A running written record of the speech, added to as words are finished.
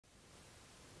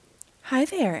Hi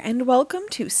there, and welcome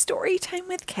to Storytime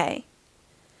with Kay.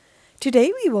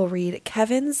 Today we will read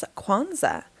Kevin's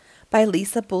Kwanzaa by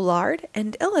Lisa Bullard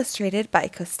and illustrated by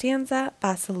Costanza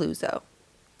Basaluzzo.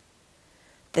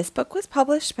 This book was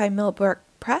published by Millbrook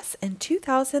Press in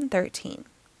 2013.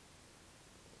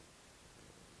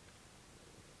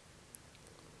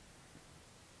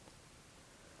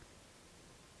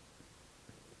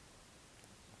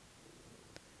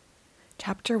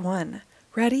 Chapter 1.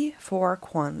 Ready for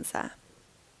Kwanzaa.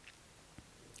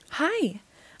 Hi,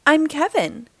 I'm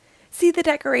Kevin. See the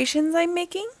decorations I'm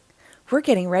making? We're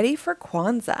getting ready for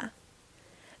Kwanzaa.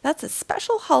 That's a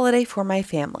special holiday for my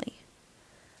family.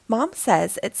 Mom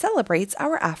says it celebrates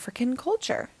our African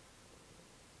culture.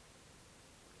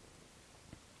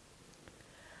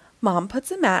 Mom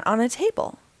puts a mat on a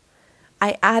table.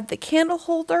 I add the candle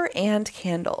holder and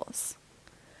candles.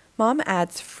 Mom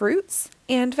adds fruits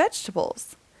and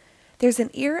vegetables. There's an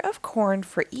ear of corn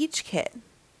for each kid.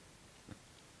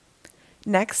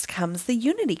 Next comes the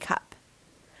Unity Cup.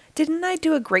 Didn't I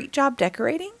do a great job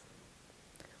decorating?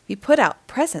 We put out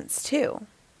presents too.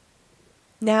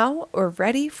 Now we're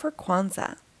ready for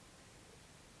Kwanzaa.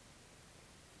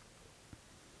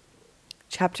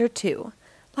 Chapter 2.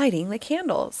 Lighting the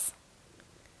Candles.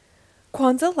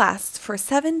 Kwanzaa lasts for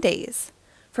 7 days,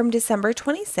 from December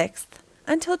 26th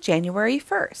until January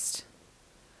 1st.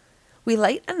 We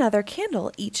light another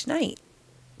candle each night.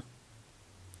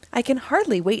 I can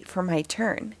hardly wait for my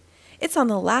turn. It's on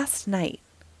the last night.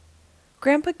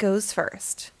 Grandpa goes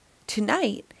first.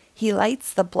 Tonight, he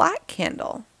lights the black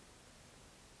candle.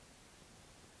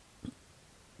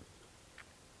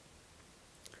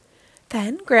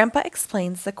 Then Grandpa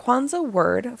explains the Kwanzaa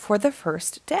word for the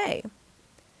first day.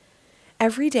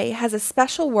 Every day has a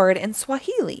special word in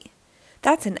Swahili.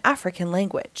 That's an African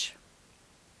language.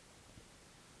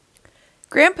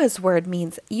 Grandpa's word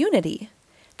means unity.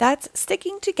 That's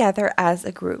sticking together as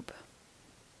a group.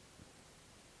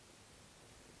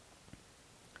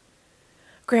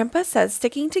 Grandpa says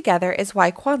sticking together is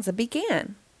why Kwanzaa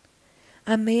began.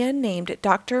 A man named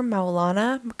Dr.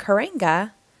 Maulana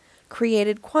Karenga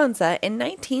created Kwanzaa in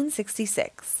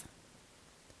 1966.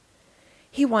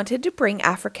 He wanted to bring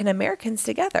African Americans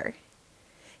together.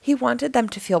 He wanted them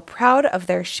to feel proud of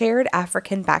their shared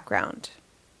African background.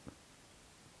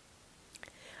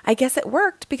 I guess it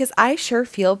worked because I sure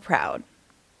feel proud.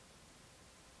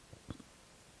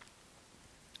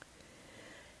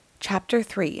 Chapter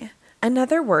 3.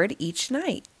 Another word each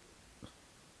night.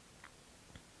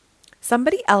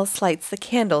 Somebody else lights the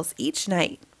candles each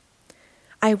night.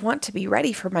 I want to be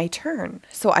ready for my turn,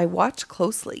 so I watch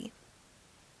closely.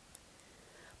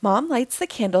 Mom lights the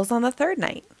candles on the third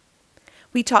night.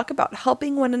 We talk about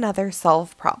helping one another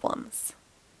solve problems.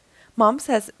 Mom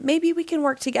says maybe we can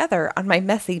work together on my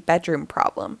messy bedroom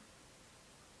problem.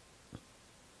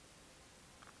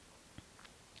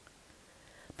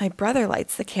 My brother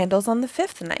lights the candles on the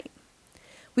fifth night.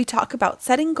 We talk about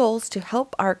setting goals to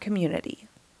help our community.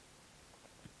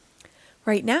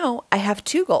 Right now, I have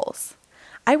 2 goals.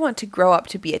 I want to grow up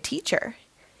to be a teacher,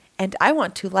 and I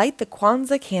want to light the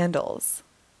Kwanzaa candles.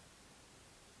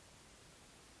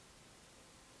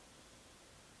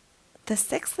 The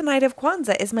 6th night of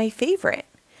Kwanzaa is my favorite.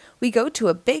 We go to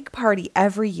a big party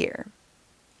every year.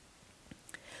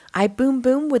 I boom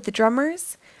boom with the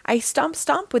drummers, I stomp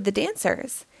stomp with the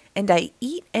dancers, and I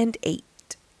eat and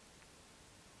ate.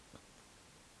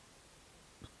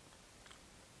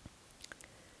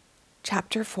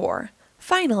 Chapter 4.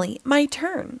 Finally, my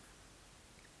turn.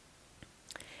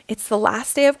 It's the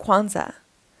last day of Kwanzaa.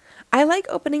 I like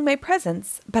opening my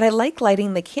presents, but I like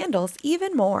lighting the candles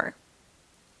even more.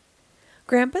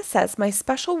 Grandpa says my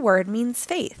special word means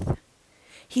faith.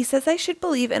 He says I should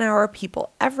believe in our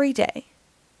people every day.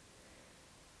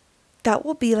 That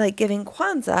will be like living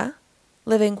Kwanzaa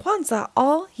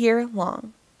all year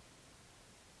long.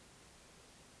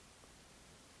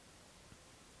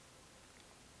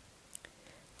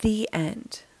 The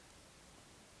end.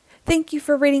 Thank you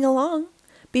for reading along.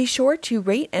 Be sure to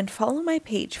rate and follow my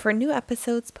page for new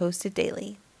episodes posted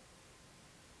daily.